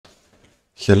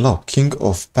Hello, King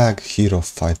of Bag Hero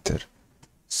Fighter.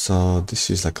 So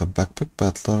this is like a backpack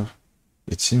battler.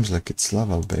 It seems like it's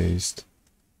level based,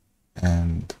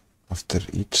 and after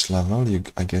each level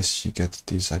I guess you get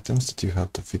these items that you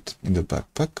have to fit in the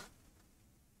backpack,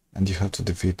 and you have to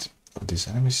defeat all these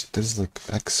enemies. There's like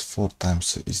X 4 times.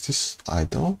 So is this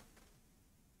idle?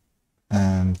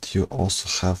 And you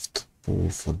also have to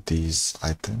pull for these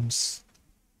items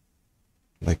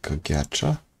like a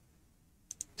gacha.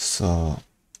 So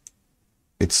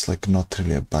it's like not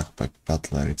really a backpack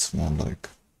battler, it's more like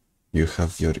you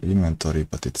have your inventory,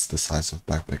 but it's the size of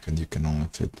backpack and you can only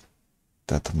fit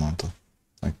that amount of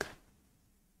like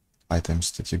items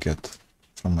that you get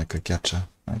from like a gacha,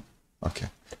 right? Okay.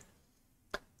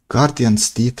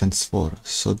 Guardian's Defense 4.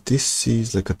 So this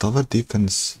is like a tower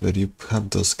defense where you have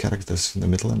those characters in the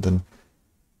middle and then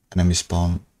enemies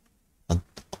spawn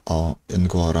and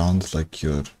go around like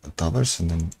your towers, and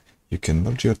then you can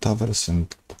merge your towers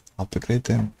and upgrade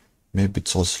them. Maybe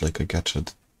it's also like a gacha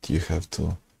that you have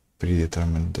to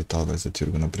predetermine the towers that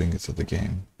you're gonna bring into the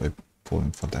game by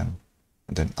pulling for them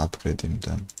and then upgrading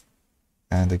them.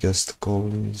 And I guess the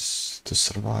goal is to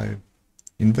survive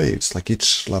in waves. Like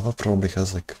each level probably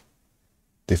has like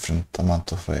different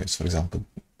amount of waves. For example,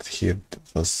 here it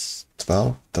was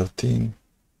 12, 13,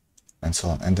 and so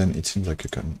on. And then it seems like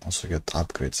you can also get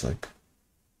upgrades like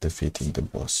defeating the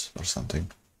boss or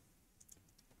something.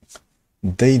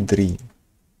 DayDream.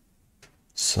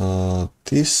 So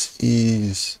this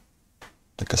is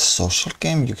like a social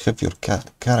game. You have your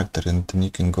character and then you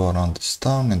can go around this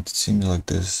town, and it seems like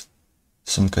there's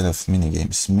some kind of mini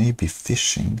games, maybe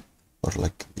fishing, or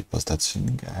like it was that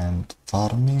swimming and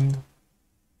farming.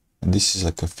 And this is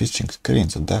like a fishing screen,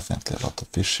 so definitely a lot of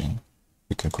fishing.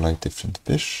 You can collect different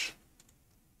fish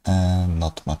and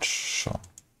not much shown.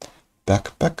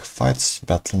 Backpack fights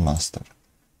Battle Master.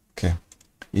 Okay.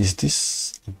 Is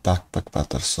this a backpack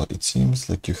battle? So it seems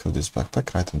like you have this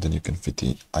backpack, right? And then you can fit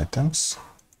the items.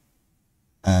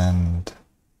 And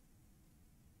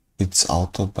it's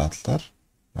auto battler,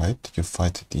 right? You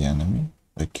fight the enemy,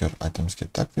 like your items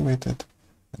get activated,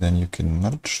 and then you can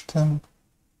merge them,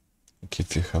 like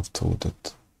if you have to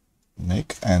that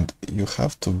make, and you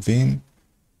have to win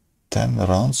 10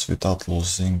 rounds without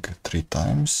losing 3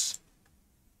 times.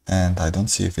 And I don't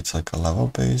see if it's like a level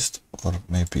based, or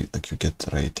maybe like you get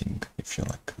rating if you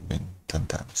like win 10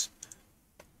 times.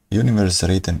 Universe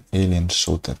Raiden Alien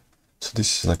Shooter. So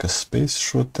this is like a space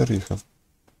shooter. You have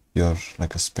your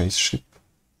like a spaceship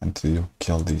until you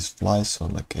kill these flies or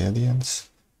like aliens,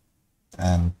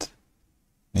 and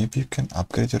maybe you can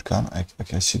upgrade your gun.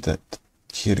 I see that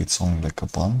here it's only like a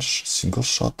bunch single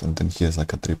shot, and then here's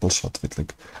like a triple shot with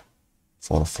like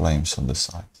 4 flames on the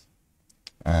side.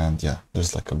 And yeah,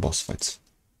 there's like a boss fights.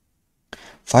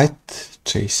 Fight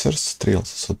Chasers Thrills.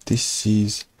 So this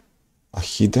is a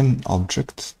hidden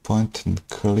object point and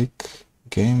click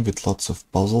game with lots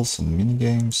of puzzles and mini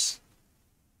games.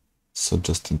 So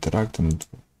just interact and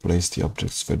place the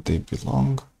objects where they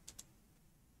belong.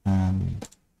 And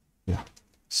yeah,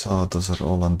 so those are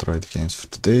all Android games for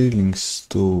today. Links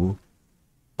to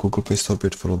Google Play Store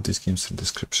for all these games in the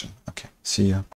description. Okay, see ya.